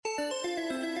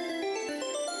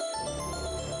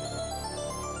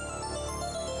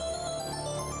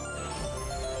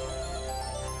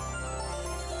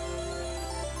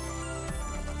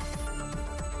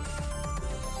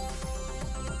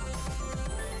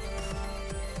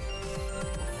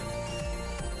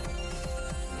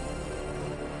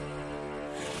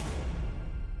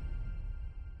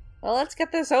Well, let's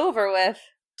get this over with.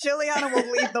 Juliana will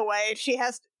lead the way.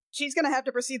 She's gonna have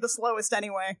to proceed the slowest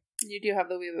anyway. You do have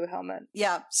the Weewoo helmet.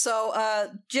 Yeah, so,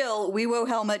 Jill, Weewoo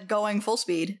helmet going full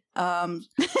speed,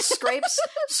 scrapes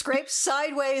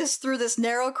sideways through this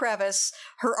narrow crevice,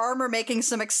 her armor making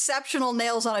some exceptional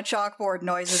nails on a chalkboard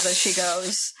noises as she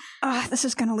goes. This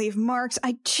is gonna leave marks.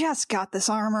 I just got this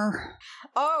armor.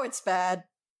 Oh, it's bad.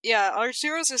 Yeah,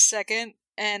 Arturo's is second,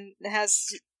 and has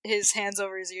his hands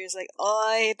over his ears like, oh,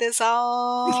 I hate this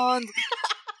sound!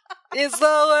 It's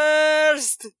the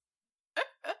worst!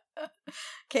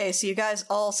 Okay, so you guys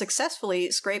all successfully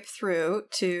scrape through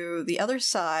to the other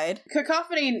side.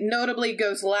 Cacophony notably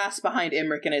goes last behind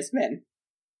Imric and his men.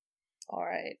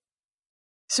 Alright.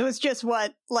 So it's just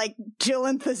Jill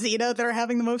and Thazita that are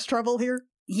having the most trouble here?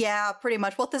 Yeah, pretty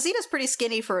much. Well, Thazita's pretty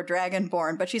skinny for a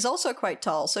dragonborn, but she's also quite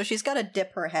tall, so she's got to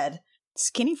dip her head.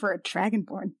 Skinny for a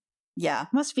dragonborn? Yeah.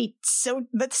 Must be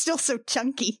that's still so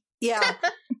chunky. Yeah.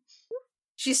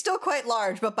 She's still quite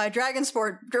large, but by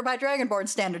dragonborn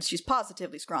standards, she's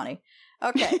positively scrawny.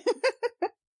 Okay.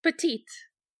 Petite.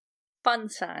 Fun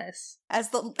size. As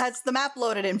the map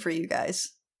loaded in for you guys.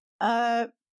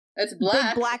 It's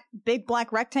black. Big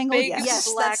black rectangle? Big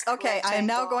Yes, black that's okay. I am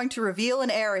now going to reveal an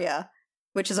area,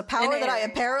 which is a power that I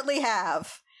apparently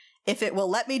have, if it will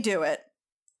let me do it.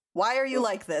 Why are you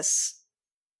like this?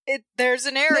 There's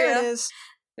an area. There it is.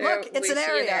 Look, it's an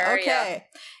area. Okay.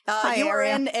 You are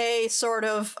in a sort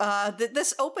of,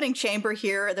 this opening chamber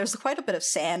here. There's quite a bit of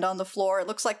sand on the floor. It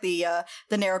looks like the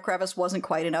narrow crevice wasn't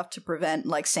quite enough to prevent,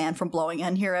 sand from blowing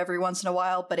in here every once in a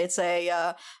while, but it's a,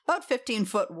 about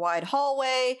 15-foot wide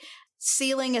hallway.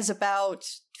 Ceiling is about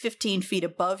 15 feet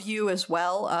above you as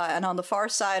well, and on the far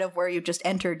side of where you just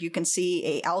entered, you can see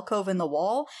a alcove in the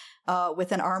wall,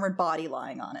 with an armored body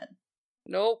lying on it.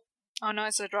 Nope. Oh no,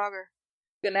 it's a Draugr.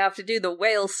 Gonna have to do the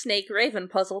whale snake raven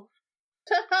puzzle.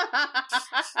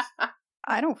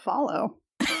 I don't follow.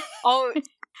 Oh,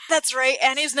 that's right.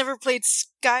 Annie's never played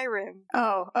Skyrim.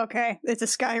 Oh, okay. It's a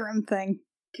Skyrim thing.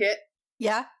 Kit,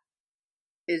 Yeah?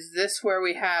 is this where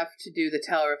we have to do the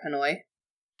Tower of Hanoi?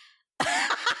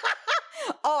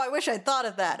 Oh, I wish I'd thought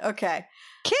of that. Okay.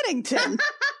 Kiddington!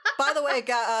 By the way,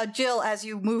 Jill, as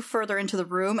you move further into the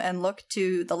room and look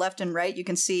to the left and right, you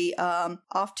can see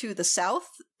off to the south,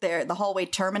 there the hallway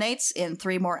terminates in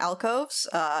 3 more alcoves,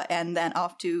 and then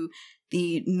off to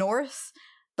the north,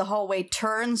 the hallway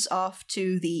turns off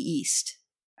to the east.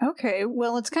 Okay,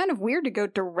 well, it's kind of weird to go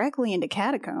directly into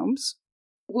catacombs.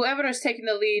 Whoever is taking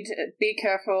the lead, be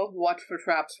careful, watch for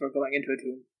traps for going into a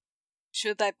tomb.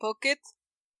 Should I poke it?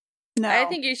 No. I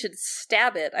think you should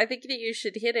stab it. I think that you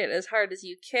should hit it as hard as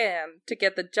you can to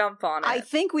get the jump on it. I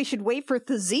think we should wait for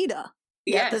Thazita.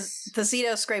 Yeah, Yes. the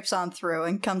Zito scrapes on through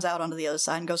and comes out onto the other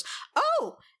side and goes,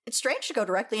 "Oh, it's strange to go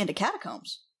directly into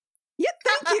catacombs." Yeah,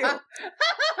 thank you!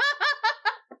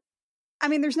 I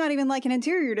mean, there's not even an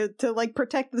interior to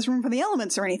protect this room from the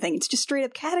elements or anything. It's just straight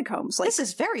up catacombs. This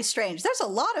is very strange. There's a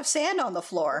lot of sand on the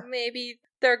floor. Maybe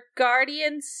they're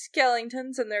guardian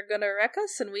skeletons and they're gonna wreck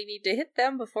us and we need to hit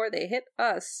them before they hit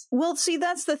us. Well, see,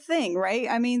 that's the thing, right?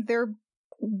 I mean, they're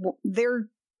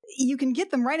you can get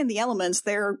them right in the elements.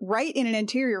 They're right in an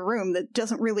interior room that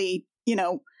doesn't really,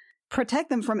 protect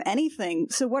them from anything.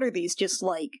 So what are these? Just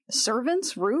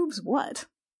servants? Rubes? What?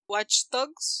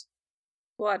 Watchdogs?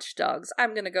 Watchdogs.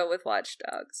 I'm gonna go with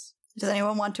watchdogs. Does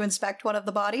anyone want to inspect one of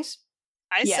the bodies?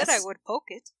 I Yes. said I would poke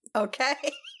it. Okay.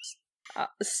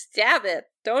 Stab it.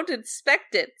 Don't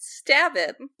inspect it. Stab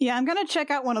it. Yeah, I'm gonna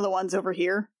check out one of the ones over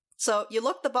here. So you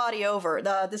look the body over.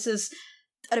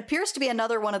 It appears to be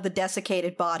another one of the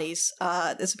desiccated bodies.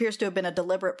 This appears to have been a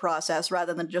deliberate process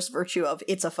rather than just virtue of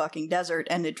it's a fucking desert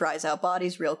and it dries out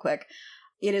bodies real quick.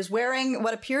 It is wearing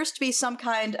what appears to be some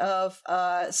kind of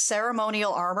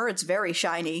ceremonial armor. It's very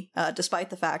shiny, despite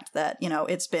the fact that,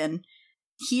 it's been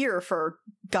here for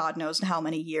God knows how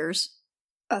many years.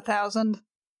 1,000.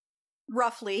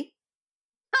 Roughly,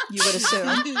 you would assume.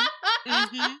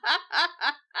 Mhm.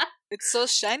 It's so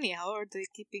shiny. How are they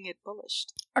keeping it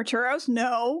polished? Arturos?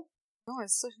 No. No,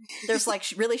 it's so... There's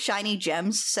really shiny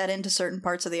gems set into certain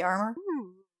parts of the armor.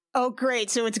 Oh, great.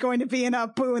 So it's going to be an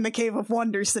Apu in the Cave of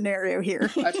Wonders scenario here.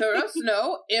 Arturos,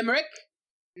 no. Imric,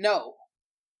 no.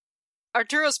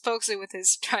 Arturos pokes it with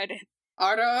his trident.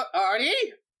 Artie?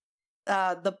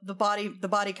 The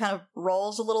body kind of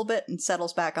rolls a little bit and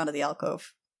settles back onto the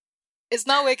alcove. It's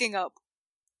not waking up.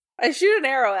 I shoot an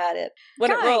arrow at it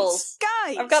when it rolls.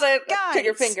 Guys! I've got a guys.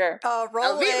 trigger finger. Roll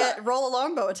Alviva! roll a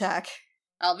longbow attack.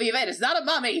 Alviva, it's not a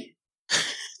mummy!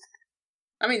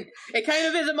 I mean, it kind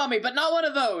of is a mummy, but not one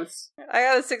of those. I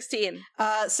got a 16.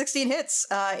 16 hits,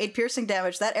 8 piercing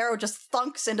damage. That arrow just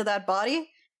thunks into that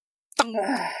body.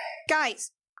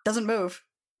 Guys, doesn't move.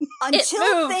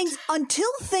 Until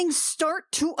things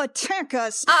start to attack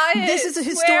us, this is a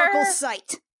historical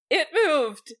sight. It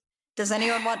moved. Does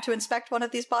anyone want to inspect one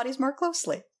of these bodies more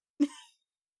closely?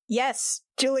 Yes,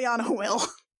 Juliana will.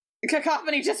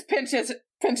 Cacophony just pinches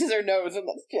her nose and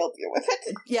lets Jill deal with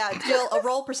it. Yeah, Jill, a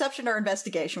roll perception or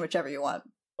investigation, whichever you want.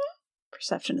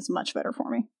 Perception is much better for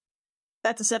me.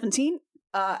 That's a 17.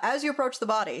 As you approach the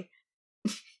body,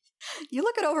 you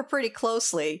look it over pretty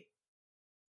closely,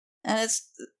 and it's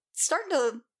starting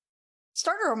to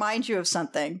remind you of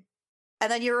something.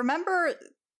 And then you remember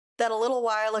that a little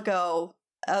while ago,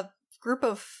 a group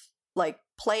of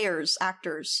players,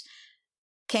 actors,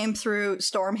 came through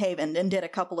Stormhaven and did a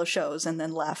couple of shows and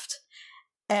then left.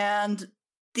 And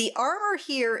the armor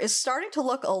here is starting to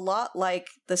look a lot like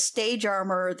the stage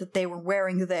armor that they were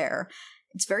wearing there.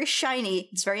 It's very shiny,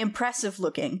 it's very impressive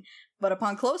looking, but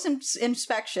upon close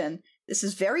inspection, this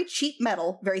is very cheap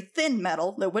metal, very thin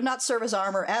metal that would not serve as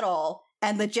armor at all,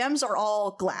 and the gems are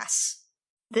all glass.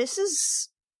 This is...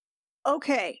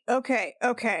 Okay.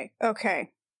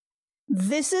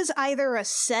 This is either a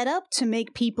setup to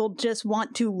make people just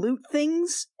want to loot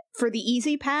things for the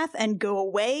easy path and go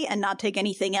away and not take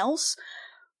anything else,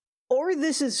 or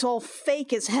this is all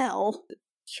fake as hell.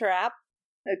 Trap?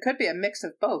 It could be a mix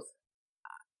of both.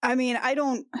 I mean,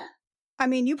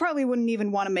 you probably wouldn't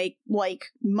even want to make,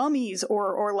 mummies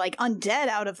or undead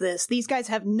out of this. These guys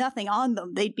have nothing on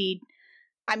them. They'd be...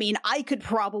 I could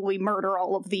probably murder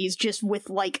all of these just with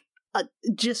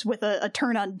a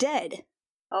turn undead.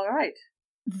 All right.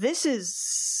 This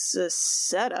is a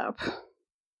setup.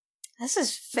 This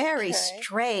is very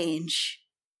strange.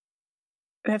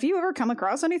 Have you ever come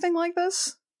across anything like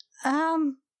this?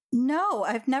 No,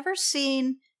 I've never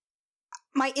seen...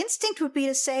 My instinct would be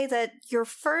to say that your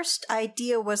first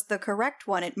idea was the correct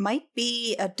one. It might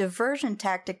be a diversion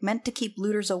tactic meant to keep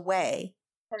looters away.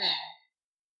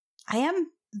 I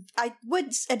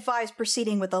would advise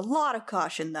proceeding with a lot of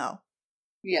caution, though.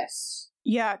 Yes.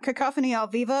 Yeah, Cacophony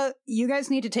Alviva, you guys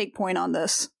need to take point on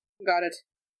this. Got it.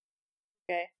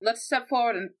 Okay. Let's step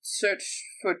forward and search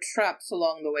for traps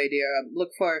along the way, dear. Look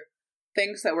for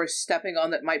things that we're stepping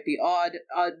on that might be odd.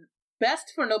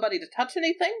 Best for nobody to touch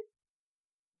anything.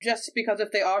 Just because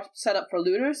if they are set up for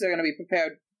looters, they're going to be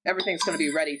prepared. Everything's going to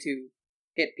be ready to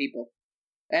hit people.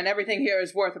 And everything here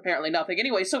is worth apparently nothing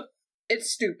anyway, so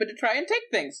it's stupid to try and take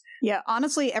things. Yeah,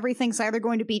 honestly, everything's either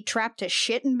going to be trapped to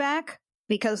shit and back,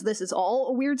 because this is all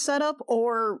a weird setup,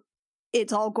 or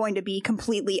it's all going to be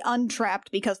completely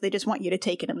untrapped because they just want you to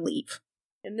take it and leave.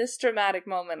 In this dramatic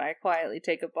moment, I quietly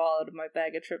take a ball out of my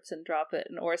bag of trips and drop it,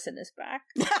 and Orson is back.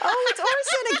 Oh, it's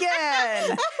Orson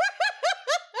again!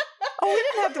 Oh, we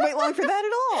didn't have to wait long for that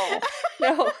at all.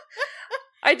 No.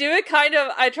 I do it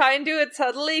I try and do it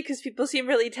subtly because people seem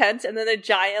really tense, and then a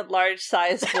giant,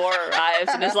 large-sized boar arrives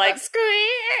and is like,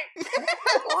 squeak!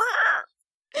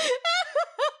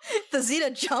 The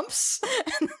Zeta jumps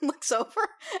and looks over.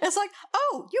 And it's like,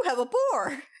 oh, you have a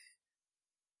boar!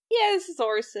 Yeah, this is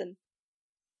Orson.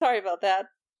 Sorry about that.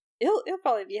 He'll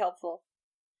probably be helpful.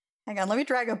 Hang on, let me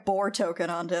drag a boar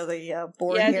token onto the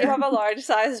board here. Yeah, do you have a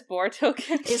large-sized boar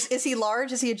token? Is he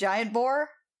large? Is he a giant boar?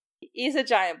 He's a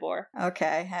giant boar.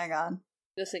 Okay, hang on.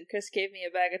 Listen, Chris gave me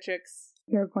a bag of tricks.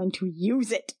 You're going to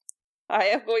use it. I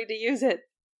am going to use it.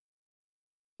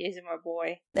 He's my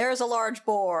boy. There's a large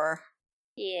boar.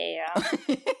 Yeah.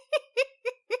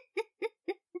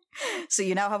 So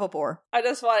you now have a boar. I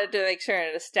just wanted to make sure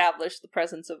and establish the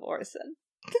presence of Orson.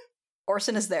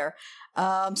 Orson is there.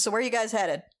 So where are you guys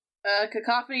headed?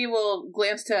 Cacophony will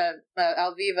glance to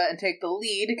Alviva and take the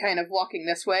lead, kind of walking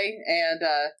this way, and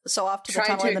so off to the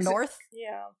tunnel in the north?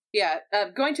 Yeah,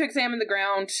 going to examine the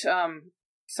ground,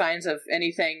 signs of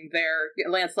anything there,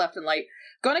 glance left and right.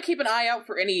 Going to keep an eye out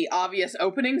for any obvious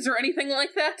openings or anything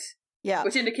like that. Yeah.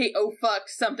 Which indicate, oh fuck,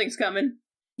 something's coming.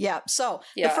 Yeah, so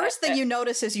the first thing you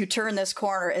notice as you turn this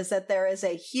corner is that there is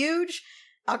a huge...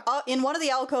 in one of the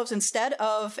alcoves, instead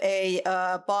of a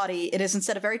body, it is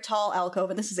instead a very tall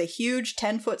alcove, and this is a huge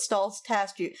 10-foot tall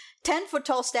statue. 10-foot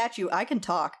tall statue, I can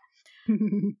talk,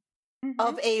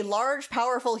 of a large,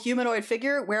 powerful humanoid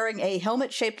figure wearing a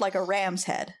helmet shaped like a ram's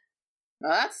head.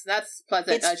 That's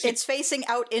pleasant. It's facing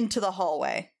out into the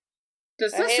hallway.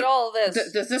 I hate all of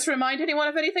this. Does this remind anyone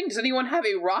of anything? Does anyone have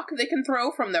a rock they can throw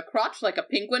from their crotch like a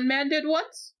penguin man did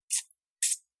once?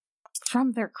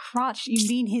 From their crotch? You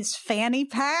mean his fanny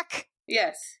pack?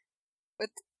 Yes. What?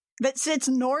 That sits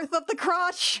north of the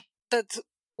crotch?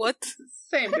 What?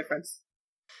 Same difference.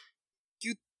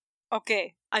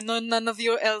 Okay, I know none of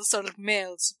your elves are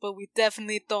males, but we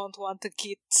definitely don't want to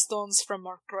get stones from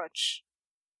our crotch.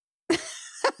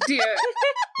 dear,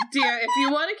 if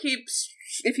you want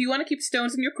to keep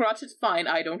stones in your crotch, it's fine.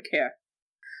 I don't care.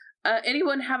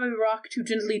 Anyone have a rock to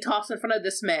gently toss in front of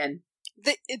this man?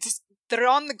 They're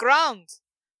on the ground.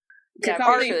 Yeah,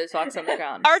 Arthur's walks on the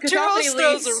ground. Arturos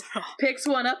throws a rock. Picks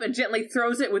one up and gently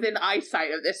throws it within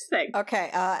eyesight of this thing. Okay,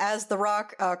 as the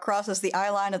rock crosses the eye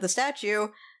line of the statue,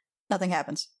 nothing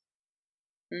happens.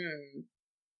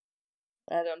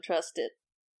 I don't trust it.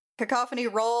 Cacophony,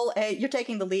 you're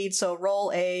taking the lead, so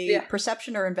roll a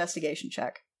perception or investigation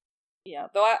check. Yeah,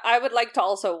 though I would like to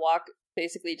also walk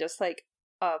basically just like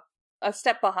a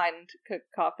step behind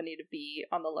Cacophony to be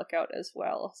on the lookout as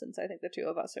well, since I think the two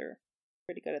of us are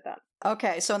pretty good at that.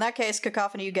 Okay, so in that case,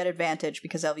 Cacophony, you get advantage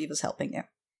because Alviva's helping you.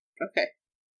 Okay.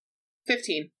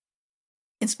 15.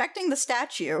 Inspecting the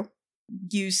statue,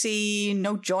 you see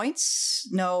no joints,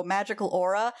 no magical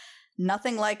aura,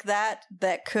 nothing like that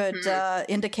could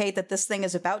indicate that this thing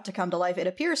is about to come to life. It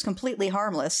appears completely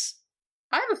harmless.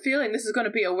 I have a feeling this is going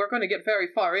to be we're going to get very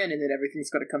far in and then everything's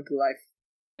going to come to life.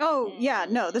 Oh, yeah,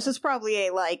 no, this is probably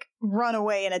a, run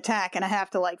away and attack and I have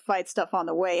to, fight stuff on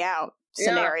the way out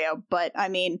scenario. Yeah. But, I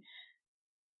mean,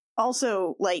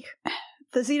 also,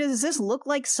 Thesita, does this look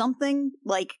like something,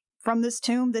 from this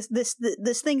tomb?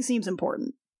 This thing seems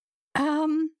important.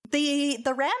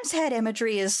 The ram's head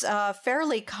imagery is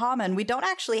fairly common. We don't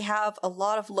actually have a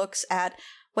lot of looks at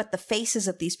what the faces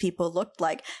of these people looked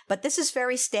like, but this is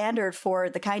very standard for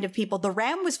the kind of people. The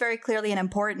ram was very clearly an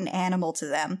important animal to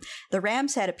them. The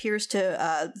ram's head appears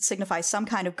to signify some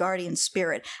kind of guardian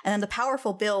spirit, and then the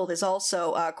powerful build is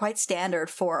also quite standard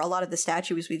for a lot of the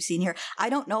statues we've seen here. I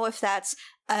don't know if that's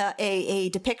a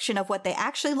depiction of what they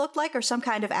actually look like or some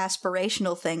kind of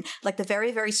aspirational thing, like the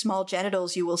very, very small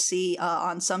genitals you will see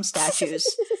on some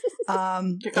statues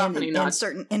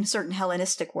in certain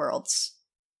Hellenistic worlds.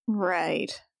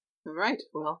 Right.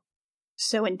 Well.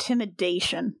 So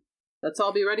intimidation. Let's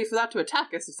all be ready for that to attack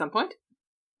us at some point.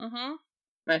 Mm-hmm.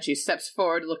 And she steps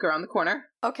forward to look around the corner.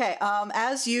 Okay,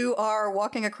 as you are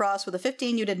walking across with a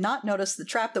 15, you did not notice the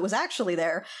trap that was actually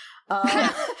there.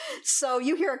 So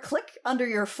you hear a click under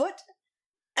your foot,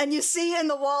 and you see in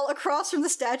the wall across from the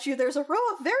statue, there's a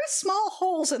row of very small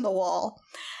holes in the wall.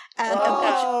 And,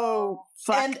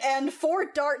 fuck. And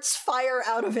 4 darts fire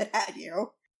out of it at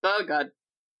you. Oh, God.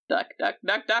 Duck, duck,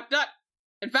 duck, duck, duck.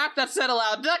 In fact, that's said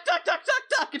aloud. Duck, duck, duck, duck,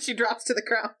 duck, and she drops to the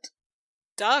ground.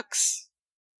 Ducks?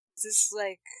 Is this,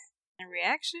 a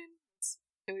reaction?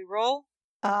 Can we roll?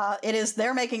 It is,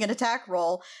 they're making an attack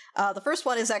roll. The first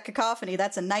one is at Cacophony.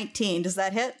 That's a 19. Does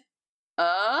that hit?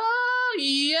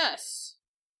 Yes.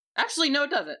 Actually, no, it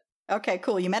doesn't. Okay,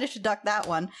 cool. You managed to duck that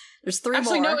one. There's 3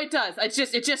 Actually, more. Actually, no, it does.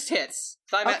 It just hits.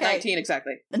 So I'm at 19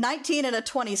 exactly. A 19 and a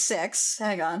 26.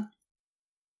 Hang on.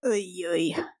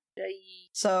 Oy.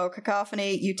 So,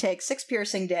 Cacophony, you take 6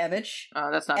 piercing damage.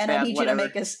 Oh, that's not and bad. And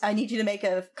I need you to make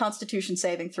a Constitution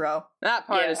saving throw. That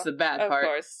part is the bad part. Of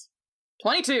course.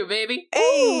 22, baby.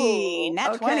 Hey,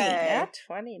 nat 20. Nat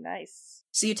 20, nice.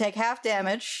 So you take half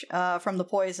damage from the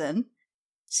poison.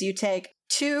 So you take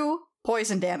 2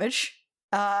 poison damage.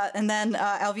 And then,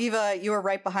 Alviva, you are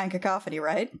right behind Cacophony,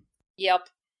 right? Yep.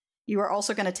 You are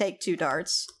also going to take 2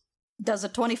 darts. Does a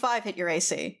 25 hit your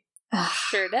AC?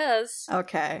 Sure does.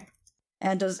 Okay.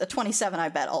 And does a 27, I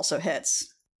bet, also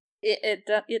hits? It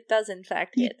does, in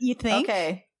fact, hit. You think?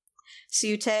 Okay. So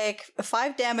you take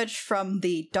 5 damage from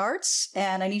the darts,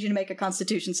 and I need you to make a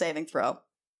Constitution saving throw.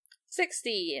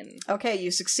 16. Okay, you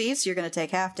succeed, so you're going to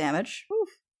take half damage. Oof.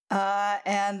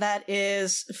 And that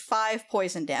is 5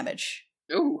 poison damage.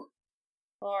 Ooh.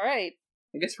 Alright.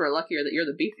 I guess we're luckier that you're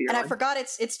the beefier And one. I forgot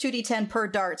it's 2d10 per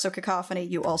dart, so Cacophony,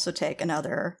 you also take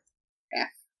another...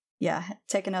 Yeah,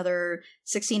 take another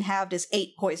 16 halved is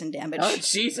 8 poison damage. Oh,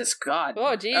 Jesus God.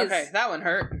 Oh, jeez. Okay, that one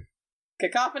hurt.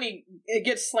 Cacophony, it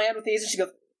gets slammed with these and she goes,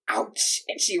 ouch!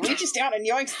 And she reaches down and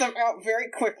yoinks them out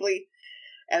very quickly.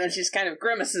 And then she just kind of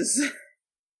grimaces.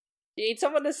 You need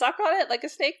someone to suck on it like a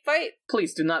snake bite?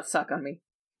 Please do not suck on me.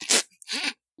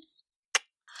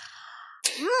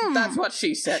 That's what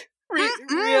she said.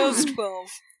 Rio's 12.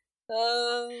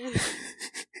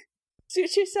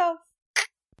 Suit yourself.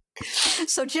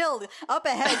 So, Jill, up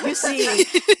ahead, you see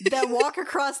them walk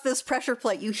across this pressure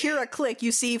plate. You hear a click.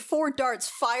 You see 4 darts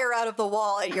fire out of the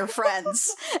wall at your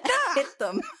friends and hit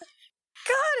them.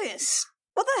 Goddess!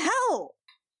 What the hell?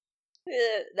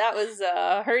 That was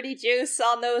hurdy juice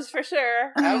on those for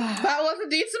sure. That was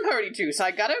indeed some hurdy juice, I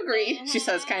gotta agree, she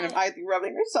says, kind of idly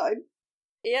rubbing her side.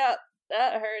 Yeah,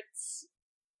 that hurts.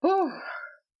 I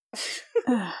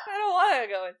don't want to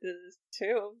go into this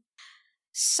tomb.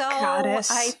 So, Goddess.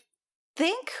 I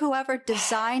think whoever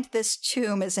designed this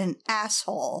tomb is an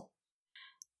asshole.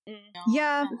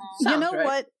 Yeah, you Sounds know right.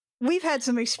 what? We've had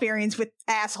some experience with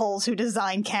assholes who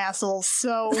design castles,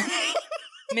 so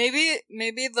Maybe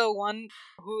the one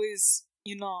who is,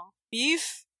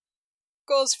 beef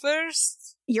goes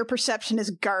first. your perception is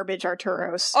garbage,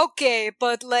 Arturos. Okay,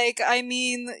 but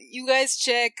you guys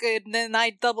check and then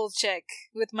I double check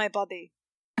with my body.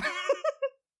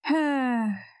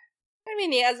 I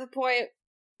mean, he has a point.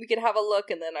 We could have a look,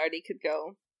 and then Artie could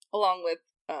go along with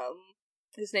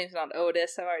his name's not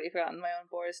Otis. I've already forgotten my own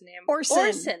boar's name.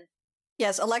 Orson.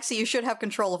 Yes, Alexi, you should have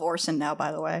control of Orson now,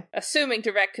 by the way. Assuming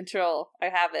direct control, I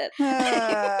have it.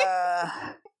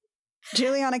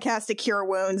 Juliana cast a Cure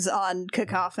Wounds on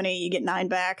Cacophony. You get 9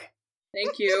 back.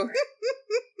 Thank you.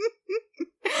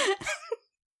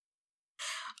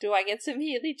 Do I get some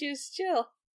Healy juice? Chill.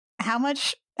 How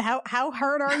much? How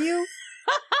hurt are you?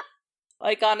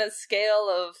 Like on a scale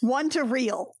of 1 to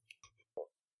real.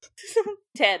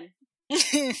 10.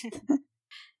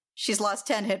 She's lost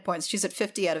 10 hit points. She's at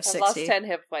 50 out of 60. I've lost 10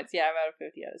 hit points. Yeah, I'm out of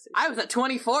 50 out of 60. I was at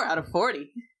 24 out of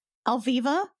 40.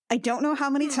 Alviva, I don't know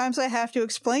how many times I have to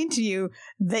explain to you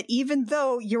that even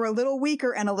though you're a little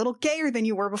weaker and a little gayer than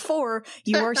you were before,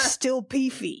 you are still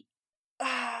beefy.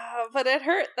 But it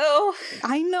hurt, though.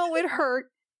 I know it hurt.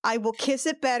 I will kiss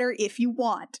it better if you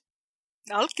want.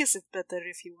 I'll kiss it better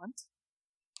if you want.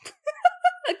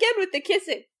 Again with the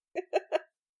kissing.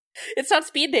 It's not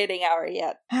speed dating hour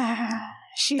yet.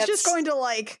 She's just going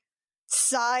to,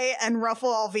 sigh and ruffle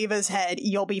Alviva's head.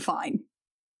 You'll be fine.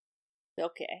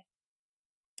 Okay.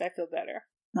 I feel better.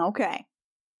 Okay.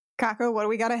 Kako, what do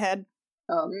we got ahead?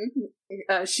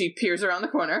 She peers around the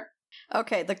corner.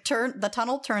 Okay, the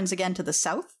tunnel turns again to the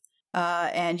south,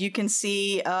 and you can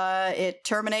see it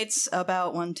terminates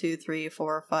about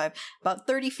about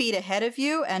 30 feet ahead of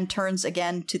you and turns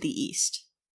again to the east.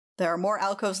 There are more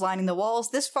alcoves lining the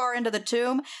walls. This far into the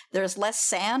tomb, there's less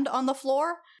sand on the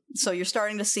floor, so you're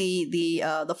starting to see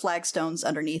the flagstones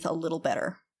underneath a little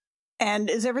better.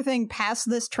 And is everything past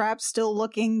this trap still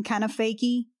looking kind of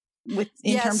fakey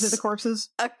in terms of the corpses?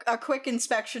 A quick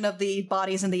inspection of the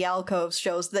bodies in the alcoves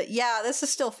shows that, this is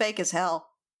still fake as hell.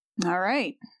 All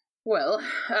right. Well,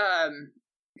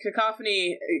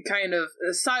 Cacophony kind of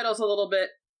sidles a little bit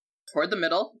toward the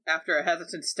middle after a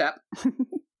hesitant step.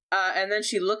 And then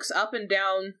she looks up and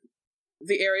down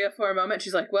the area for a moment.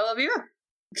 She's like, well, Aviva,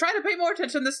 try to pay more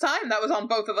attention this time. That was on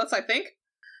both of us, I think.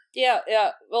 Yeah,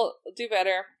 we'll do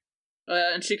better.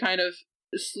 And she kind of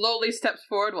slowly steps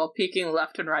forward while peeking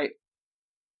left and right.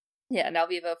 Yeah, now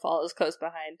Viva follows close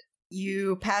behind.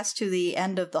 You pass to the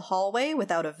end of the hallway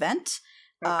without a vent.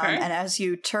 Okay. And as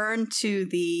you turn to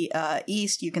the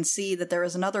east, you can see that there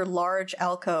is another large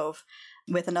alcove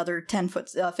with another 10 foot,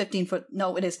 15 foot,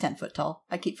 no, it is 10 foot tall.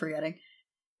 I keep forgetting.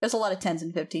 There's a lot of 10s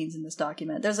and 15s in this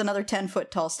document. There's another 10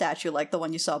 foot tall statue like the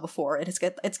one you saw before.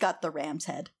 It's got the ram's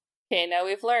head. Okay, now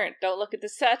we've learned. Don't look at the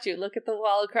statue. Look at the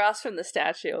wall across from the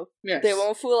statue. Yes. They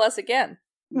won't fool us again.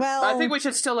 Well, I think we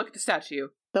should still look at the statue.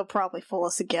 they'll probably fool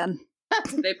us again.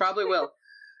 They probably will.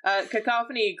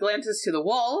 Cacophony glances to the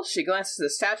wall. She glances to the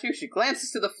statue. She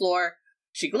glances to the floor.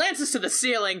 She glances to the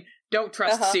ceiling. Don't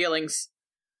trust ceilings.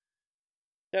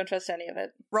 Don't trust any of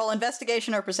it. Roll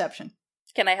investigation or perception.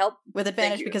 Can I help? With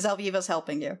advantage because Alviva's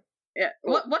helping you. Yeah.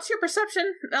 What's your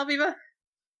perception, Alviva?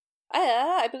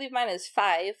 I believe mine is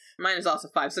 5. Mine is also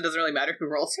 5, so it doesn't really matter who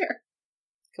rolls here.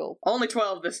 Cool. Only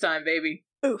 12 this time, baby.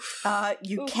 Oof.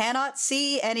 You cannot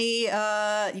see any.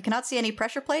 You cannot see any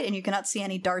pressure plate, and you cannot see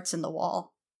any darts in the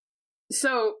wall.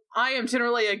 So, I am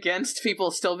generally against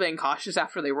people still being cautious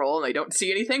after they roll and they don't see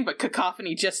anything, but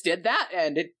Cacophony just did that,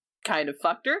 and it kind of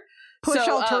fucked her. Push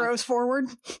so, Alturos forward.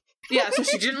 Yeah, so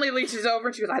she gently reaches over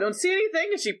and she goes, I don't see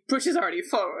anything, and she pushes Artie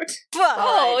forward.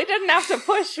 Oh, we didn't have to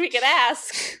push. We could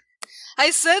ask. I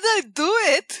said I'd do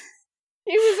it!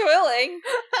 He was willing.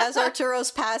 As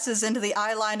Arturos passes into the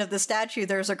eye line of the statue,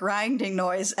 there's a grinding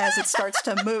noise as it starts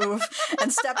to move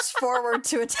and steps forward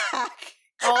to attack.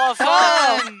 Oh,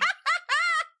 fun!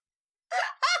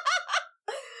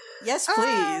 Yes,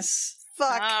 please.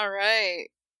 Fuck. Alright.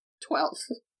 12.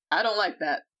 I don't like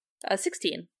that.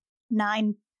 16.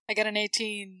 9. I got an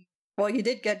 18. Well, you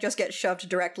did just get shoved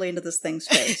directly into this thing's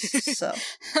face, so.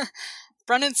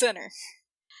 Front and center.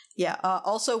 Yeah,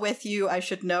 also with you, I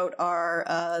should note,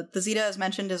 are the Zeta, as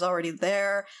mentioned, is already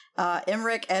there.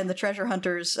 Imric and the treasure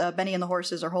hunters, Benny and the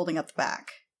horses, are holding up the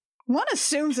back. One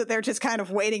assumes that they're just kind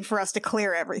of waiting for us to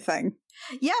clear everything.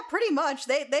 Yeah, pretty much.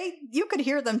 You could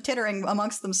hear them tittering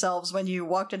amongst themselves when you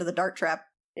walked into the dart trap.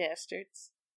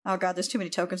 Bastards. Oh god, there's too many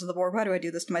tokens on the board. Why do I do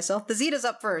this to myself? The Zeta's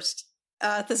up first.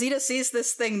 The Zeta sees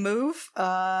this thing move,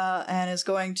 and is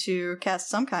going to cast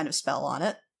some kind of spell on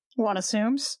it. One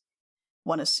assumes.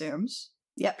 One assumes.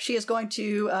 Yep, she is going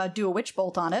to do a witch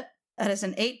bolt on it. That is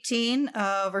an 18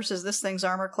 versus this thing's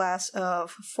armor class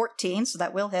of 14, so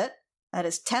that will hit. That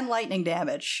is 10 lightning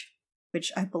damage,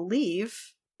 which I believe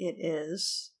it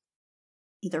is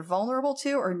either vulnerable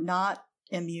to or not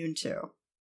immune to.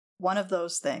 One of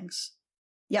those things.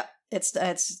 Yep,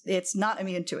 it's not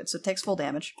immune to it, so it takes full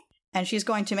damage. And she's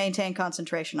going to maintain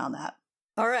concentration on that.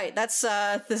 All right, that's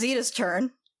Thesita's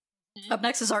turn. Up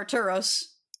next is Arturos.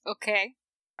 Okay.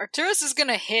 Arturos is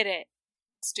gonna hit it.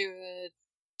 Let's do a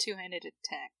two-handed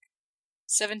attack.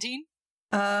 17?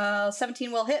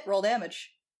 17 will hit. Roll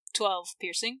damage. 12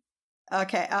 piercing.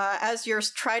 Okay, as your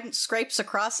trident scrapes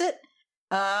across it,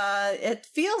 it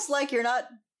feels like you're not...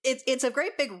 It's a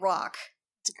great big rock.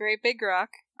 It's a great big rock.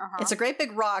 Uh-huh. It's a great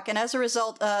big rock, and as a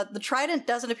result, the trident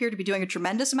doesn't appear to be doing a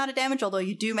tremendous amount of damage, although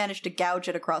you do manage to gouge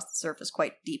it across the surface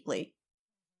quite deeply.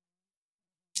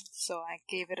 So I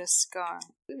gave it a scar.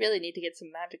 We really need to get some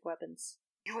magic weapons.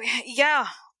 Yeah,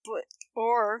 but...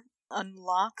 Or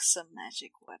unlock some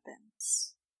magic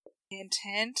weapons. Hint,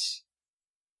 hint.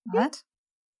 What?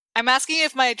 I'm asking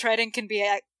if my trident can be,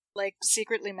 like,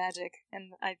 secretly magic,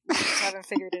 and I just haven't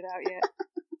figured it out yet.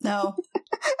 No.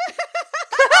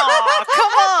 Oh,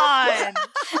 come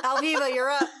on! Alviva, you're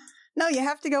up. No, you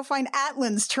have to go find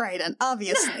Atlan's trident,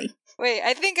 obviously. Wait,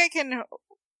 I think I can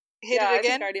hit it I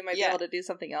again. think Artie might be able to do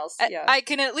something else. I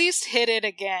can at least hit it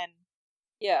again.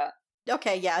 Yeah.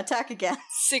 Okay, yeah, attack again.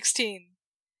 16.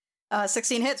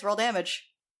 16 hits, roll damage.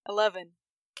 11.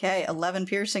 Okay, 11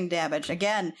 piercing damage.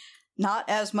 Again, not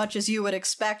as much as you would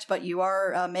expect, but you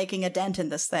are making a dent in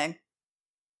this thing.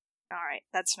 Alright,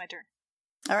 that's my turn.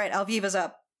 Alright, Alviva's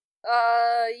up.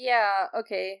 Yeah,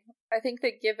 okay. I think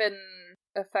that given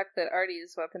effect that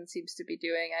Artie's weapon seems to be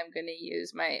doing, I'm gonna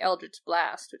use my Eldritch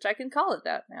Blast, which I can call it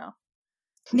that now.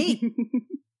 Neat.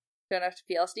 Don't have to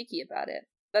be all sneaky about it.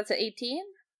 That's an 18?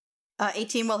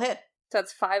 18 will hit. So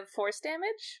that's 5 force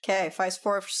damage? Okay, 5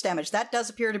 force damage. That does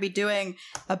appear to be doing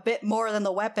a bit more than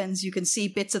the weapons. You can see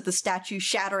bits of the statue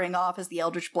shattering off as the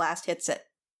Eldritch Blast hits it.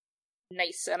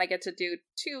 Nice, and I get to do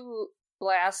 2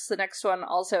 blasts. The next one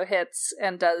also hits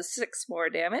and does 6 more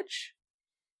damage.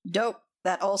 Dope.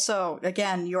 That also,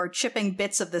 again, you're chipping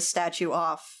bits of this statue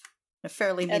off in a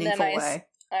fairly meaningful way.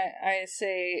 I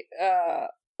say,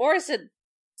 Orson,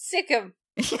 sick him!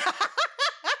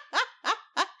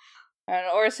 And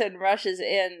Orson rushes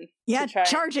in. Yeah, to try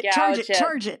charge and it,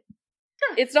 charge it.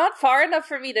 It's not far enough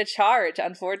for me to charge,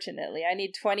 unfortunately. I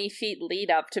need 20 feet lead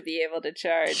up to be able to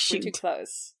charge. Shoot. We're too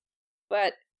close.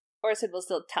 But Orson will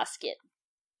still tusk it.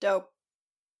 Dope.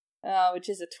 Which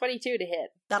is a 22 to hit.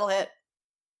 That'll hit.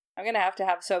 I'm gonna have to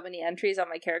have so many entries on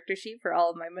my character sheet for all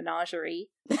of my menagerie.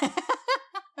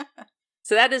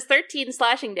 So that is 13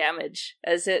 slashing damage,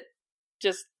 as it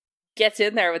just gets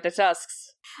in there with the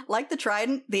tusks. Like the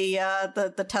trident,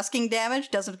 the tusking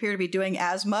damage doesn't appear to be doing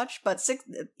as much, but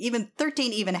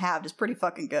 13 even halved is pretty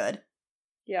fucking good.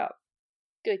 Yeah.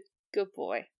 Good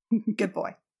boy. Good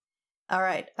boy. All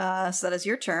right, so that is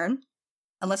your turn,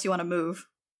 unless you want to move.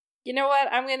 You know what?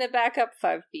 I'm gonna back up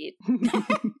 5 feet.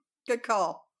 Good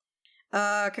call.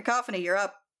 Cacophony, you're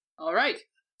up. Alright.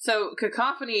 So,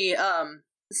 Cacophony,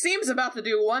 seems about to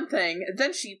do one thing,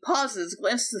 then she pauses,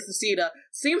 glances at Thesita,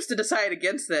 seems to decide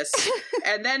against this,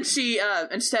 and then she,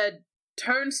 instead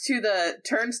turns to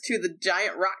the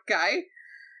giant rock guy,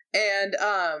 and,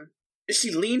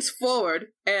 she leans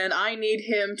forward, and I need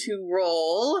him to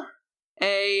roll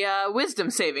a, wisdom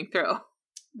saving throw.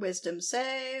 Wisdom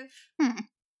save.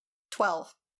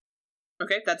 12.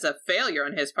 Okay, that's a failure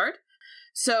on his part.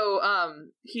 So,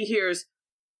 he hears,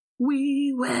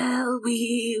 We will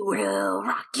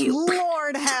rock you.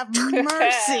 Lord have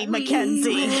mercy,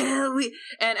 Mackenzie.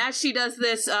 And as she does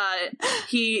this,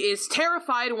 he is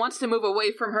terrified, wants to move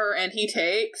away from her, and he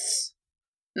takes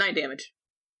 9 damage.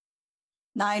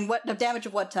 9, what damage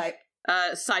of what type?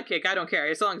 Psychic, I don't care,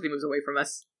 as long as he moves away from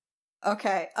us.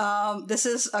 Okay, this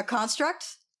is a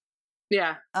construct?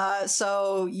 Yeah.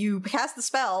 So you cast the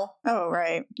spell. Oh,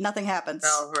 right. Nothing happens.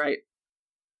 Oh, right.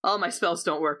 All my spells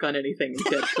don't work on anything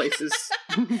in dead places.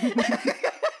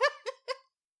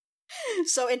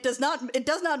 So it does not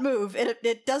move.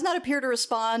 It does not appear to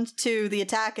respond to the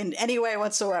attack in any way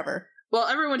whatsoever. Well,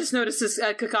 everyone just notices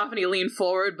Cacophony lean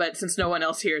forward, but since no one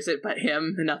else hears it but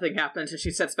him, nothing happens, and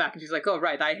she sits back and she's like, oh,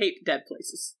 right, I hate dead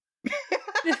places.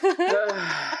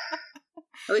 At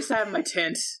least I have my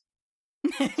tent.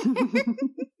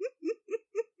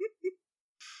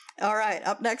 All right,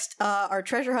 up next are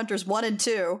treasure hunters 1 and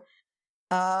 2.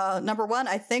 Number 1,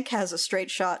 I think, has a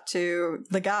straight shot to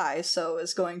the guy, so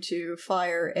is going to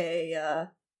fire a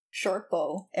short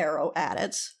bow arrow at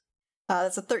it.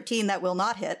 That's a 13 that will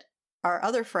not hit. Our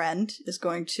other friend is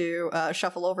going to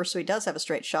shuffle over so he does have a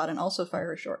straight shot and also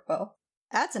fire a short bow.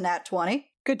 That's a nat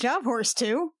 20. Good job, Horse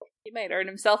 2. He might earn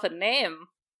himself a name.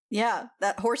 Yeah,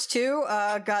 that Horse 2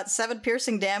 got 7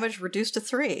 piercing damage, reduced to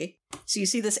 3. So you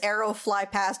see this arrow fly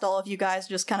past all of you guys,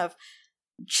 just kind of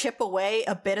chip away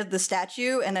a bit of the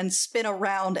statue, and then spin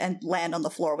around and land on the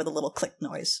floor with a little click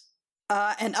noise.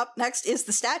 And up next is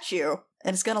the statue,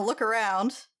 and it's going to look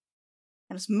around,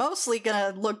 and it's mostly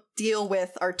going to deal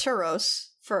with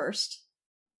Arturos first.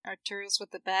 Arturos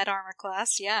with the bad armor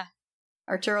class, yeah.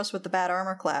 Arturos with the bad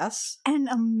armor class. And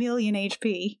 1,000,000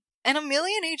 HP. And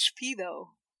 1,000,000 HP, though.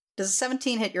 Does a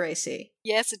 17 hit your AC?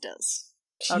 Yes, it does.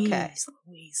 Okay. Jeez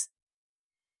Louise.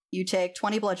 You take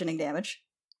 20 bludgeoning damage.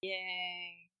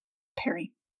 Yay.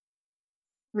 Parry.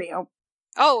 Rio.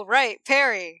 Oh, right,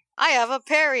 parry. I have a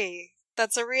parry.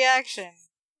 That's a reaction.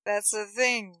 That's a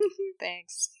thing.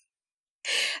 Thanks.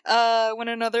 When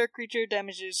another creature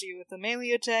damages you with a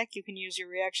melee attack, you can use your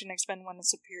reaction to expend one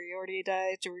superiority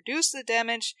die to reduce the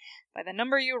damage by the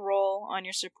number you roll on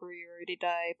your superiority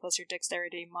die plus your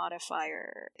dexterity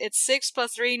modifier. It's 6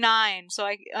 plus 3, 9. So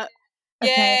I,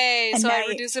 Okay. yay! So I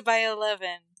reduce it by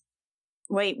 11.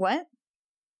 Wait, what?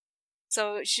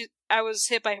 So I was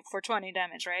hit for 20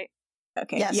 damage, right?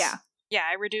 Okay, Yes. yeah. Yeah,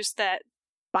 I reduced that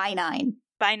By 9.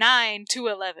 by 9 to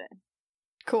 11.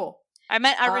 Cool. I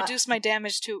meant I reduced my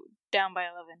damage down by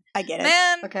 11. I get it.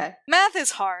 Man, Okay. math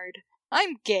is hard.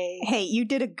 I'm gay. Hey, you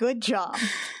did a good job.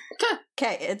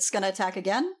 Okay, it's gonna attack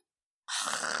again.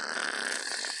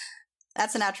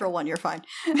 That's a natural 1, you're fine.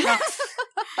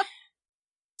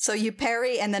 So you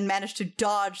parry and then manage to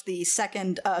dodge the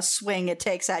second swing it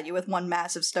takes at you with one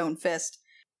massive stone fist.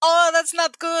 Oh, that's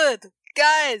not good.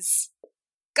 Guys,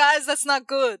 that's not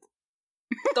good.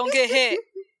 Don't get hit.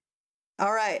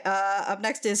 Alright, up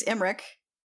next is Imric,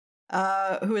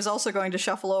 who is also going to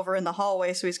shuffle over in the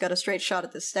hallway, so he's got a straight shot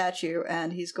at this statue,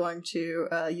 and he's going to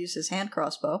use his hand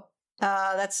crossbow.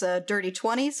 That's a dirty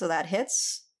 20, so that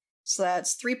hits. So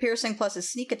that's 3 piercing plus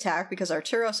his sneak attack, because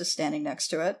Arturos is standing next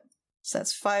to it. So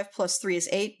that's 5 plus 3 is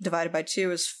 8, divided by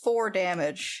 2 is 4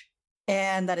 damage.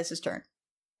 And that is his turn.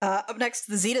 Up next,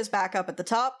 the Zeta's back up at the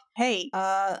top. Hey,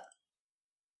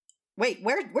 Wait,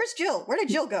 where's Jill? Where did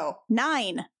Jill go?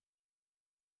 9.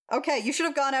 Okay, you should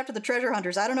have gone after the treasure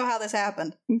hunters. I don't know how this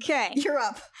happened. Okay. You're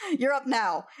up. You're up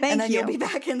now. Thank and then you. you'll be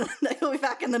back in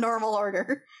the normal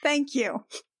order. Thank you.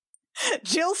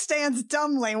 Jill stands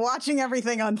dumbly watching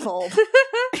everything unfold.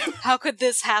 How could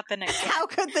this happen again? How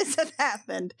could this have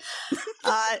happened?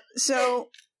 So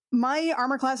my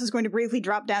armor class is going to briefly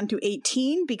drop down to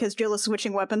 18 because Jill is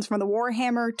switching weapons from the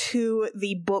Warhammer to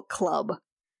the Book Club.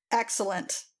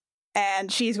 Excellent. And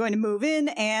she's going to move in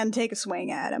and take a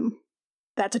swing at him.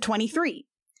 That's a 23.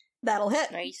 That'll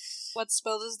hit. Nice. What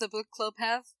spell does the book club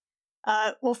have?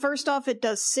 Well, first off, it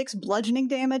does 6 bludgeoning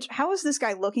damage. How is this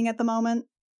guy looking at the moment?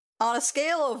 On a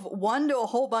scale of 1 to a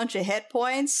whole bunch of hit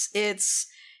points, it's,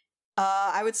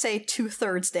 I would say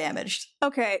 2/3 damaged.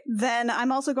 Okay, then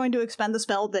I'm also going to expend the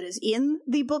spell that is in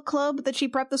the Book Club that she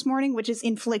prepped this morning, which is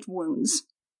Inflict Wounds.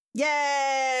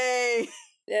 Yay!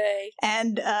 Yay.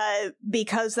 And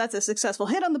because that's a successful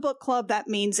hit on the Book Club, that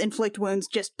means Inflict Wounds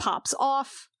just pops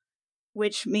off,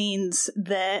 which means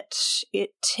that it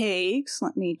takes,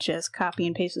 let me just copy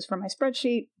and paste this from my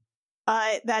spreadsheet,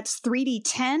 that's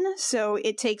 3d10, so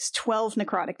it takes 12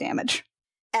 necrotic damage.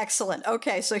 Excellent.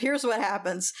 Okay, so here's what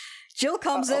happens. Jill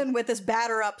comes in with this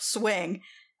batter-up swing,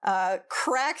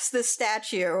 cracks this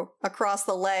statue across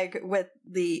the leg with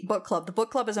the Book Club. The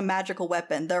Book Club is a magical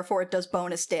weapon, therefore it does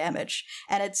bonus damage,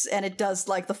 and it does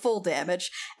like the full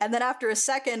damage. And then after a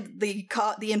second, the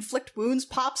Inflict Wounds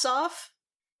pops off,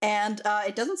 and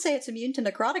it doesn't say it's immune to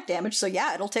necrotic damage, so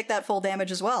yeah, it'll take that full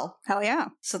damage as well. Hell yeah.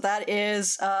 So that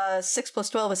is 6 plus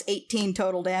 12 is 18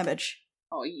 total damage.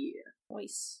 Oh yeah.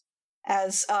 Nice.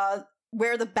 As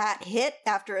where the bat hit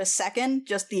after a second,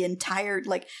 just the entire,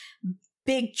 like,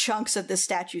 big chunks of this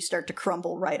statue start to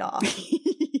crumble right off.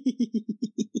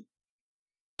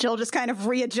 Jill just kind of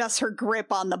readjusts her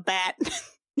grip on the bat.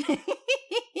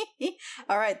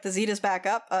 All right, the Zeta's back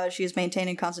up. She is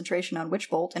maintaining concentration on Witch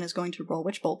Bolt and is going to roll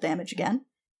Witch Bolt damage again.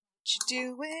 What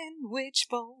you doing, witch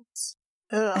bolts?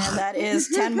 Ugh. And that is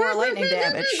 10 more lightning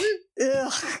damage.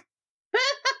 Ugh.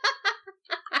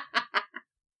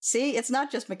 See, it's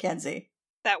not just Mackenzie.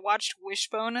 That watched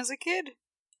Wishbone as a kid?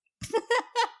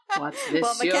 What's this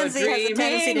Well, you're Mackenzie has a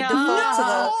tendency to dreaming default of? to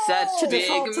the Such to big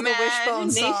default to the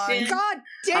Wishbone song. imagination. God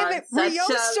damn it, On such Rios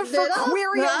a to for little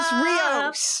Quirios rock.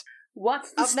 Rios!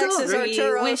 What's the Up next is story,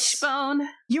 Arturos. Wishbone?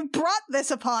 You brought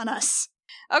this upon us!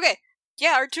 Okay,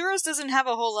 yeah, Arturos doesn't have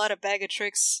a whole lot of bag of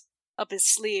tricks up his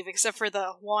sleeve, except for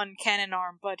the one cannon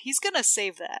arm, but he's gonna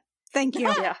save that. Thank you.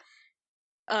 Yeah.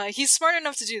 He's smart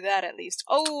enough to do that, at least.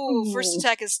 Oh, Ooh. First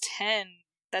attack is 10.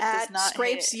 That does not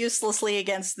scrapes hit. uselessly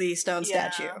against the stone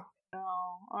statue. No.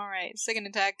 Alright, second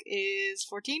attack is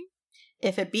 14.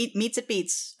 If it meets, it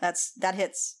beats. That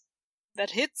hits.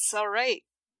 That hits, alright.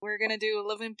 We're gonna do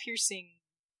 11 piercing.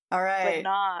 All right. But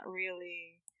not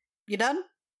really. You done?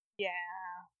 Yeah.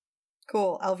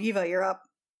 Cool. Alviva, you're up.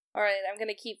 Alright, I'm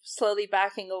gonna keep slowly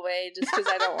backing away just because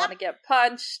I don't want to get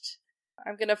punched.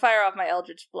 I'm gonna fire off my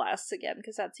Eldritch Blasts again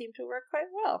because that seemed to work quite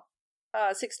well.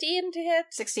 16 to hit.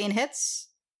 16 hits.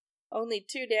 Only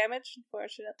 2 damage,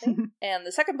 unfortunately. And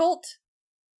the second bolt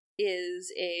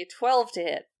is a 12 to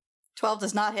hit, 12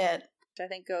 does not hit. which I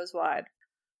think goes wide.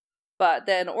 But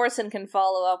then Orson can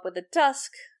follow up with a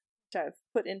Tusk, which I've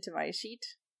put into my sheet,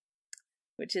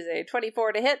 which is a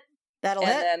 24 to hit. That'll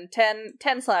and hit. then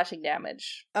 10 slashing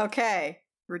damage. Okay.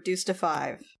 Reduced to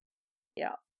 5.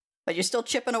 Yeah. But you're still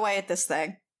chipping away at this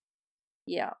thing.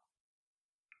 Yeah.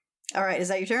 All right. Is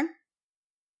that your turn?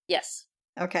 Yes.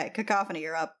 Okay. Cacophony,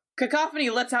 you're up. Cacophony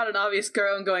lets out an obvious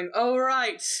groan going, oh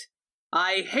right,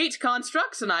 I hate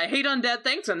constructs and I hate undead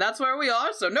things and that's where we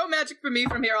are, so no magic for me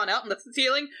from here on out unless it's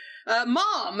healing.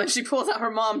 Mom! And she pulls out her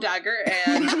mom dagger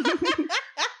and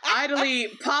idly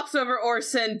pops over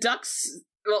Orson,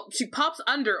 she pops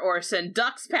under Orson,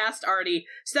 ducks past Artie,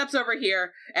 steps over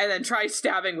here, and then tries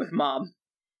stabbing with Mom.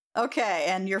 Okay,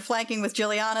 and you're flanking with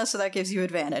Juliana, so that gives you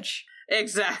advantage.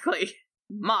 Exactly.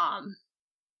 Mom.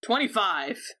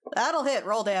 25. That'll hit.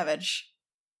 Roll damage.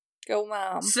 Go,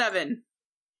 Mom. 7.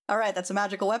 Alright, that's a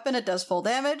magical weapon. It does full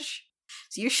damage.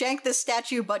 So you shank this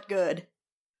statue, but good.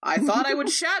 I thought I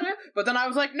would shatter, but then I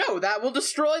was like, no, that will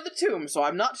destroy the tomb, so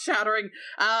I'm not shattering.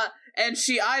 And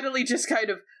she idly just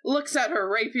kind of looks at her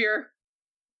rapier,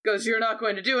 goes, you're not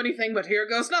going to do anything, but here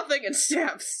goes nothing, and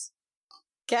stabs.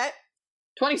 Okay.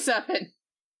 27.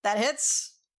 That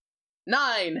hits.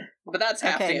 9. But that's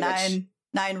half Okay, damage.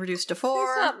 9 reduced to 4.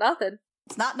 It's not nothing.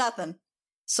 It's not nothing.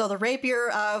 So the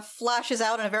rapier flashes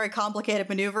out in a very complicated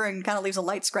maneuver and kind of leaves a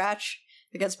light scratch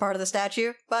against part of the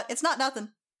statue, but it's not nothing.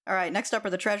 Alright, next up are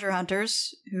the treasure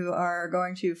hunters, who are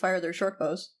going to fire their short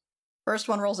bows. First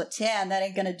one rolls a 10, that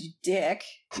ain't gonna do dick.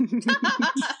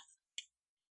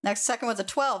 Second one's a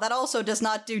 12, that also does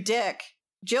not do dick.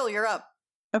 Jill, you're up.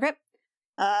 Okay.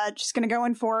 Just gonna go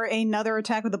in for another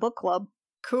attack with the book club.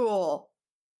 Cool.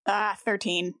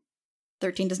 13.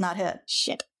 13 does not hit.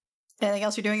 Shit. Anything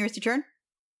else you're doing with your turn?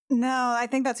 No, I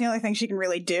think that's the only thing she can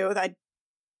really do. I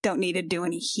don't need to do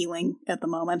any healing at the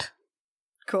moment.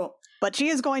 Cool. But she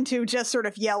is going to just sort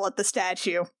of yell at the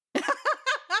statue.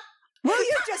 Will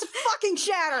you just fucking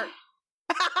shatter?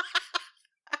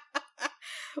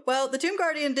 Well, the Tomb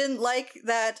Guardian didn't like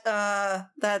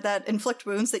that inflict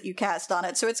wounds that you cast on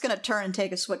it, so it's going to turn and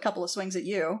take a couple of swings at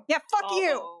you. Yeah, fuck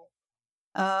you!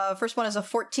 First one is a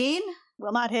 14.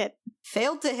 Will not hit.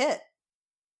 Failed to hit.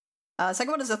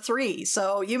 Second one is a 3,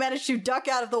 so you managed to duck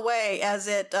out of the way as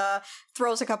it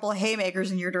throws a couple of haymakers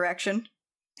in your direction.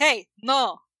 Hey,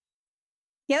 no!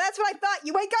 Yeah, that's what I thought!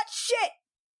 You ain't got shit!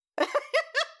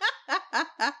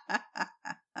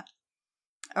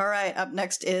 Alright, up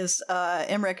next is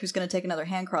Imric, who's going to take another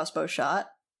hand crossbow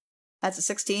shot. That's a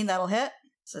 16, that'll hit.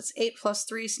 So that's 8 plus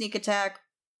 3 sneak attack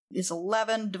is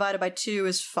 11, divided by 2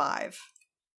 is 5.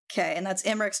 Okay, and that's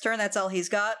Imric's turn, that's all he's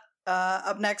got.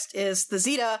 Up next is the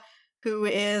Zeta, who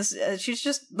is,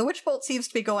 the Witch Bolt seems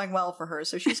to be going well for her,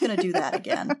 so she's going to do that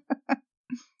again.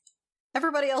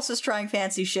 Everybody else is trying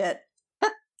fancy shit.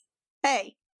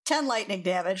 Hey. 10 lightning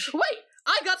damage. Wait!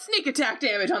 I got sneak attack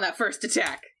damage on that first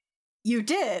attack! You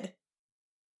did?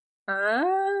 I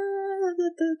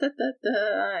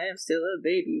am still a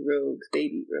baby rogue.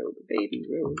 I'm still a baby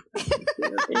rogue.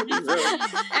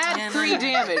 Add 3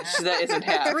 damage, that isn't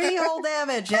half. 3 whole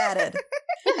damage added.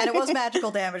 And it was magical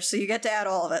damage, so you get to add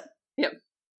all of it. Yep.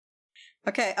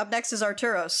 Okay, up next is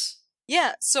Arturos.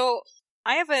 Yeah, so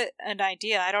I have an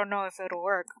idea. I don't know if it'll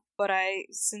work, but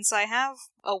since I have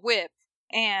a whip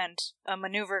and a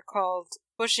maneuver called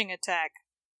pushing attack,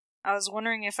 I was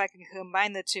wondering if I could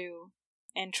combine the two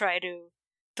and try to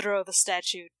throw the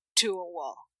statue to a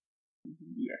wall.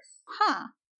 Yes. Huh.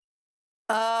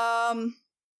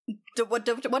 What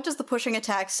does the pushing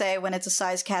attack say when it's a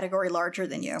size category larger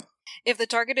than you? If the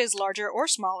target is larger or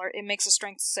smaller, it makes a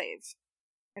strength save.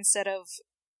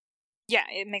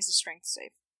 It makes a strength save.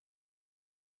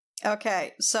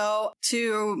 Okay, so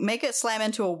to make it slam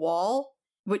into a wall,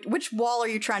 which wall are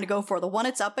you trying to go for? The one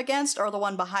it's up against or the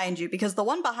one behind you? Because the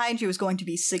one behind you is going to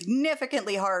be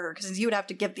significantly harder, because you would have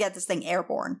to get this thing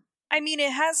airborne. I mean,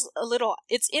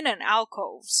 it's in an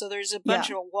alcove, so there's a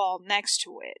bunch of wall next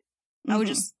to it. I would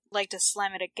just like to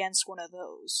slam it against one of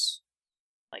those.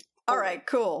 Like, alright,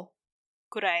 cool.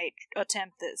 Could I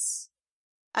attempt this?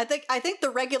 I think the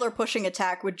regular pushing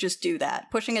attack would just do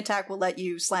that. Pushing attack will let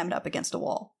you slam it up against a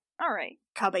wall. Alright.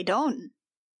 Kabedon.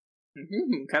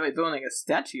 Kabedoning a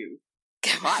statue.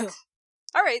 What?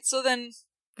 Alright, so then...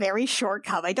 Very short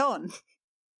Kabedon.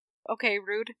 Okay,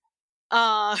 rude.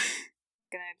 Gonna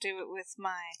do it with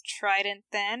my trident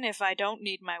then, if I don't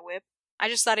need my whip. I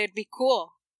just thought it'd be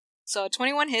cool. So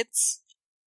 21 hits.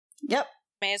 Yep.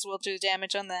 May as well do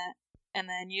damage on that. And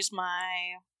then use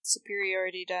my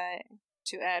superiority die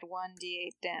to add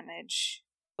 1d8 damage.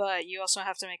 But you also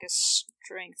have to make a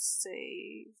strength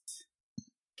save.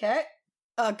 Okay.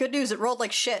 Good news, it rolled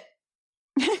like shit.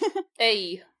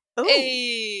 Hey. Ooh.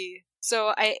 Hey!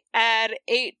 So I add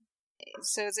 8,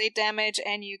 so it's 8 damage,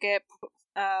 and you get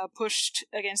pushed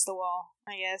against the wall,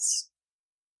 I guess.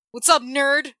 What's up,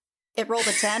 nerd? It rolled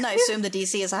a 10. I assume the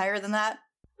DC is higher than that.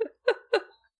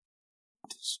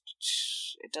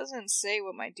 It doesn't say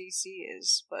what my DC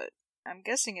is, but I'm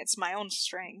guessing it's my own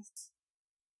strength.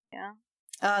 Yeah?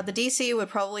 The DC would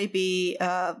probably be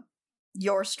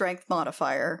your strength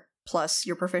modifier plus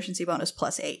your proficiency bonus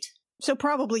plus 8. So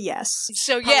probably yes.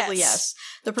 So Probably yes.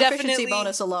 The proficiency Definitely.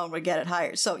 bonus alone would get it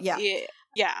higher. So yeah.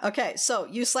 Yeah. Okay, so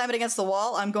you slam it against the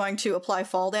wall. I'm going to apply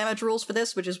fall damage rules for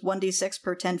this, which is 1d6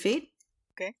 per 10 feet.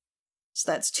 Okay.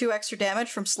 So that's 2 extra damage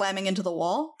from slamming into the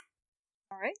wall.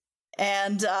 Alright.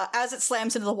 And as it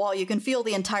slams into the wall, you can feel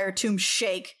the entire tomb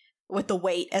shake with the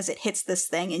weight as it hits this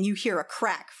thing, and you hear a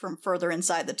crack from further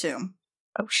inside the tomb.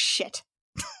 Oh shit.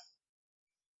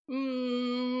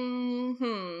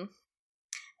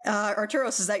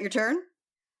 Arturos, is that your turn?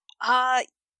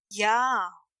 Yeah.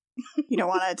 You don't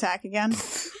want to attack again?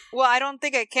 Well, I don't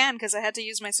think I can, because I had to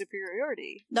use my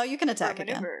superiority. No, you can for attack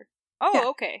again. maneuver. Oh, Yeah.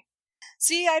 okay.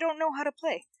 See, I don't know how to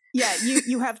play. Yeah,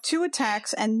 you have 2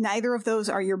 attacks, and neither of those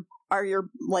are your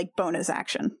like bonus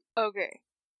action. Okay.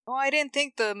 Well, I didn't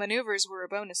think the maneuvers were a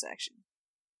bonus action.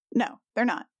 No, they're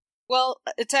not. Well,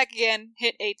 attack again,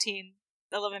 hit 18,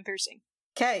 11 piercing.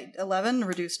 Okay, 11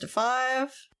 reduced to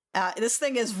 5. This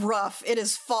thing is rough. It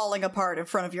is falling apart in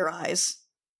front of your eyes.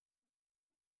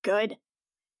 Good.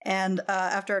 And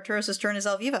after Arturos' turn is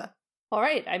Alviva.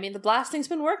 Alright, I mean, the blasting's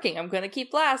been working. I'm gonna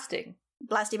keep blasting.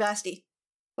 Blasty blasty.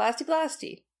 Blasty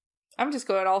blasty. I'm just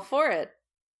going all for it.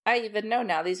 I even know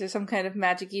now these are some kind of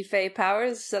magic-y fey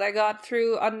powers that I got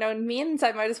through unknown means.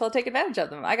 I might as well take advantage of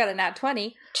them. I got a nat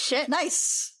 20. Shit.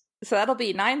 Nice! So that'll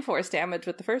be 9 force damage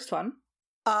with the first one.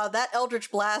 That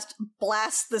Eldritch Blast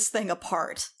blasts this thing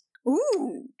apart.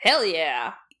 Ooh. Hell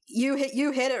yeah! You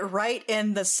hit it right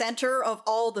in the center of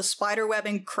all the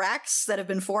spiderwebbing cracks that have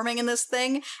been forming in this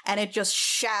thing, and it just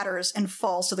shatters and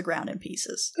falls to the ground in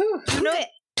pieces.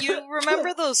 You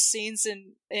remember those scenes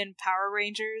in Power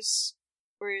Rangers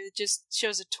where it just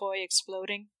shows a toy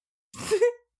exploding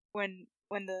when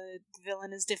the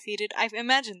villain is defeated? I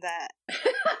imagine that.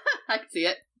 I can see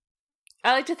it.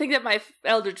 I like to think that my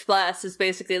Eldritch Blast is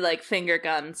basically like finger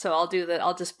gun, so I'll do that.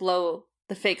 I'll just blow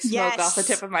the fake smoke off the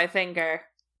tip of my finger.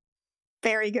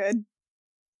 Very good.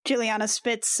 Juliana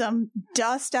spits some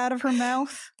dust out of her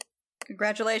mouth.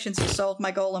 Congratulations, you solved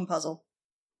my golem puzzle.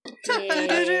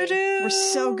 We're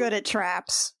so good at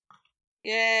traps.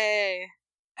 Yay.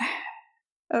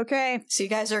 Okay. So you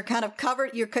guys are kind of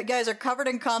covered. You guys are covered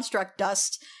in construct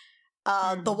dust.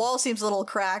 The wall seems a little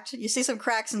cracked. You see some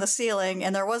cracks in the ceiling,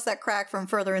 and there was that crack from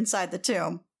further inside the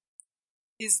tomb.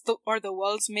 Are the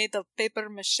walls made of paper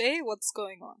mache? What's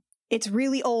going on? It's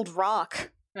really old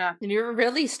rock. Yeah. And you're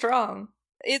really strong.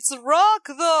 It's rock,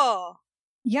 though!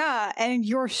 Yeah, and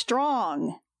you're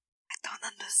strong. I don't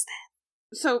understand.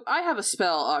 So I have a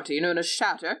spell, Artie, known as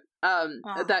Shatter,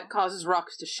 that causes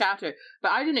rocks to shatter.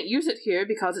 But I didn't use it here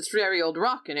because it's very old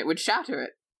rock and it would shatter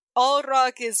it. All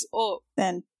rock is old.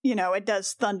 And, it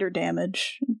does thunder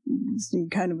damage. It's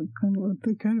kind of a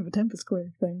Tempest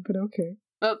Cleric thing, but okay.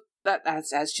 Well, that,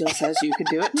 as Jill says, you could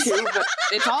do it too, but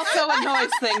it's also a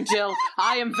noise thing, Jill.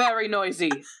 I am very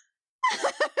noisy.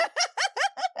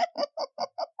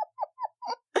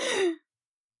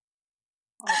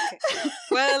 Okay.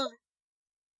 Well,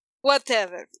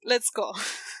 whatever. Let's go.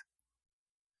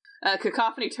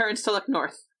 Cacophony turns to look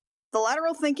north. The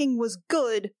lateral thinking was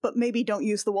good, but maybe don't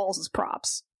use the walls as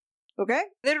props. Okay?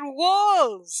 They're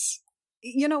walls!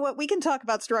 You know what? We can talk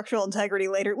about structural integrity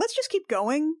later. Let's just keep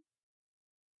going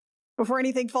before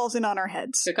anything falls in on our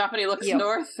heads. Cacophony looks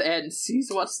north and sees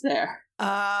what's there.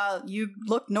 You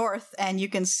look north, and you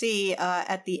can see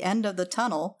at the end of the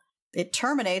tunnel, it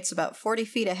terminates about 40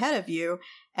 feet ahead of you,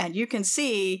 and you can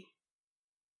see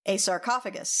a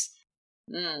sarcophagus.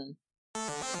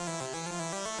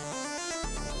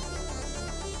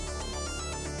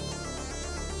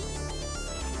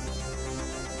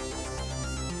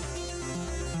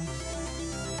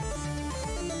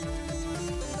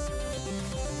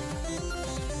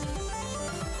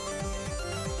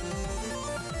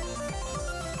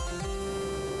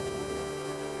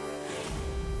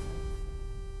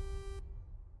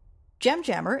 Gem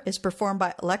Jammer is performed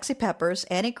by Alexi Peppers,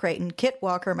 Annie Creighton, Kit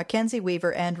Walker, Mackenzie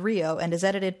Weaver, and Rio, and is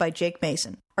edited by Jake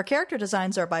Mason. Our character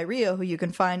designs are by Rio, who you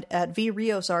can find at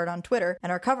vriosart on Twitter,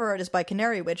 and our cover art is by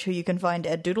Canary Witch, who you can find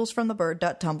at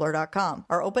doodlesfromthebird.tumblr.com.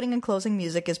 Our opening and closing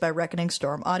music is by Reckoning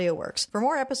Storm AudioWorks. For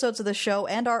more episodes of this show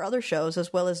and our other shows,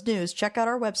 as well as news, check out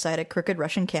our website at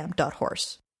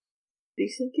crookedrussiancamp.horse. Do you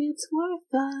think it's worth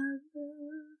that?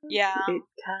 Yeah. It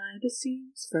kind of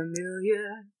seems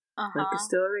familiar. Like a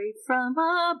story from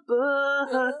a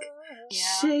book. Yeah.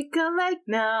 Shake a leg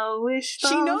now, wish.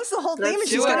 She knows the whole theme and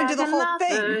she's going to do the whole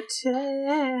thing.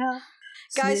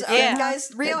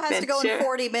 Guys, Rio has to go in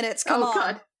 40 minutes. Come on.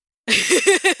 God.